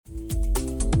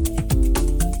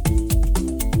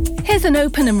Here's an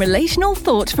open and relational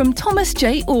thought from Thomas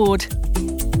J. Ord.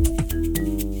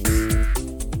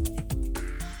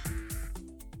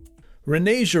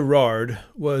 René Girard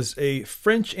was a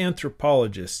French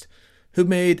anthropologist who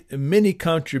made many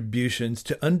contributions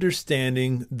to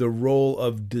understanding the role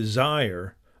of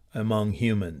desire among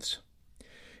humans.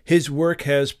 His work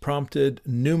has prompted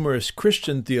numerous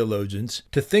Christian theologians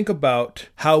to think about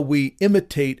how we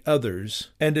imitate others,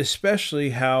 and especially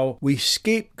how we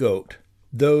scapegoat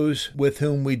those with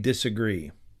whom we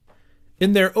disagree.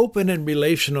 In their open and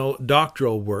relational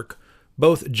doctoral work,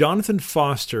 both Jonathan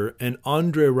Foster and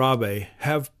André Rabe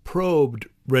have probed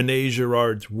René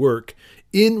Girard's work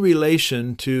in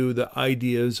relation to the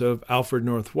ideas of Alfred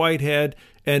North Whitehead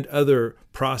and other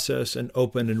process and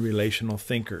open and relational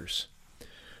thinkers.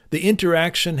 The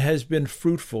interaction has been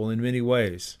fruitful in many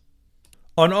ways.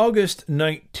 On August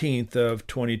 19th of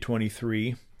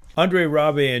 2023, André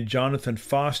Rabe and Jonathan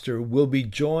Foster will be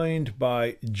joined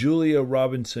by Julia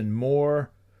Robinson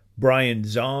Moore, Brian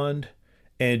Zond,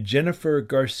 and Jennifer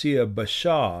Garcia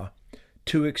Bashaw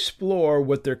to explore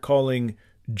what they're calling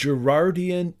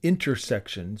Girardian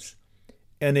intersections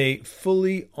in a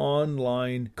fully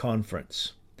online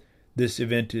conference. This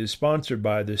event is sponsored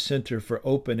by the Center for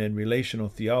Open and Relational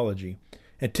Theology,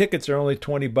 and tickets are only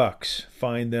 $20.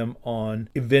 Find them on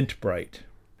Eventbrite.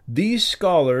 These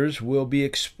scholars will be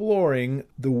exploring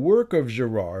the work of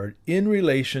Girard in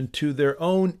relation to their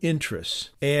own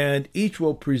interests, and each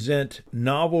will present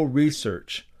novel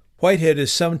research. Whitehead is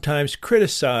sometimes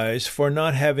criticized for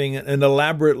not having an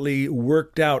elaborately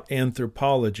worked-out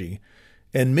anthropology,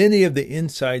 and many of the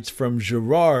insights from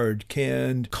Girard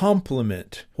can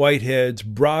complement Whitehead's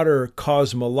broader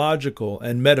cosmological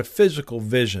and metaphysical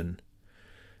vision.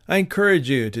 I encourage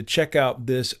you to check out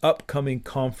this upcoming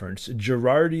conference,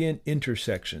 Girardian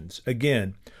Intersections.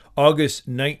 Again, August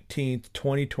 19th,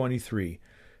 2023.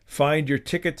 Find your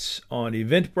tickets on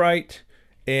Eventbrite.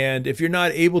 And if you're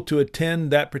not able to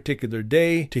attend that particular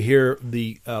day to hear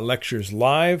the lectures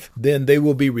live, then they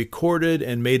will be recorded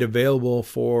and made available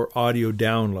for audio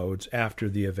downloads after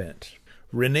the event.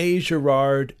 René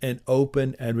Girard and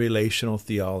Open and Relational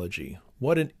Theology.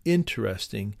 What an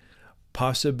interesting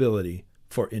possibility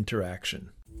for interaction.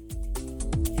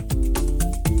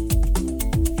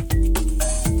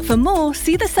 For more,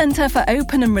 see the Center for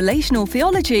Open and Relational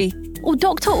Theology or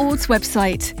Dr. Ord's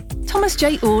website,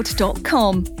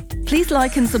 thomasjord.com. Please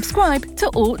like and subscribe to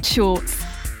Ord Shorts.